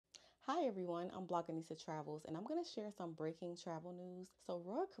Hi everyone, I'm Blogganisa Travels and I'm going to share some breaking travel news. So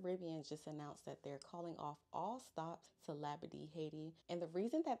Royal Caribbean just announced that they're calling off all stops to Labadee, Haiti. And the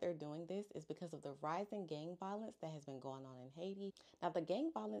reason that they're doing this is because of the rising gang violence that has been going on in Haiti. Now the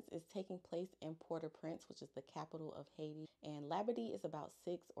gang violence is taking place in Port-au-Prince, which is the capital of Haiti. And Labadee is about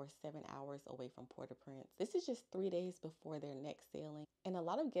 6 or 7 hours away from Port-au-Prince. This is just 3 days before their next sailing. And a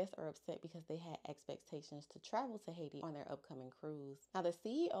lot of guests are upset because they had expectations to travel to Haiti on their upcoming cruise. Now, the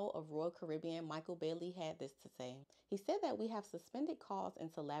CEO of Royal Caribbean, Michael Bailey, had this to say. He said that we have suspended calls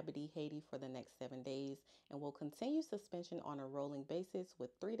into Labadee, Haiti for the next 7 days and will continue suspension on a rolling basis with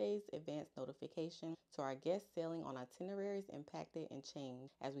 3 days advance notification to our guests sailing on itineraries impacted and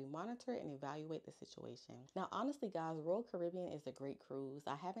changed as we monitor and evaluate the situation. Now, honestly, guys, Royal Caribbean is a great cruise.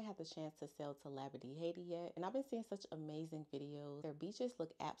 I haven't had the chance to sail to Labadee, Haiti yet, and I've been seeing such amazing videos. Their beaches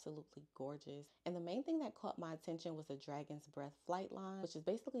look absolutely gorgeous. And the main thing that caught my attention was the Dragon's Breath flight line, which is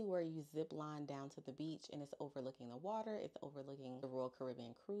basically where you zip line down to the beach and it's overlooking the water. It's overlooking the Royal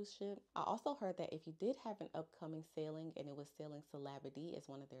Caribbean cruise ship. I also heard that if you did have an upcoming sailing and it was sailing to Labadee as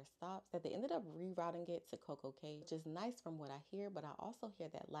one of their stops, that they ended up rerouting it to Coco Cay, which is nice from what I hear, but I also hear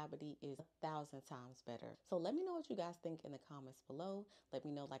that Labadee is 1,000 times better. So let me know what you guys think in the comments below. Let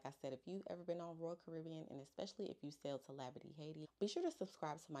me know, like I said, if you've ever been on Royal Caribbean and especially if you sailed to Labadee, Haiti. Be sure to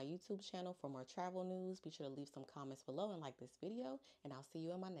subscribe to my YouTube channel for more travel news. Be sure to leave some comments below and like this video, and I'll see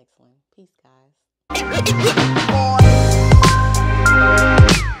you in my next one. Peace, guys.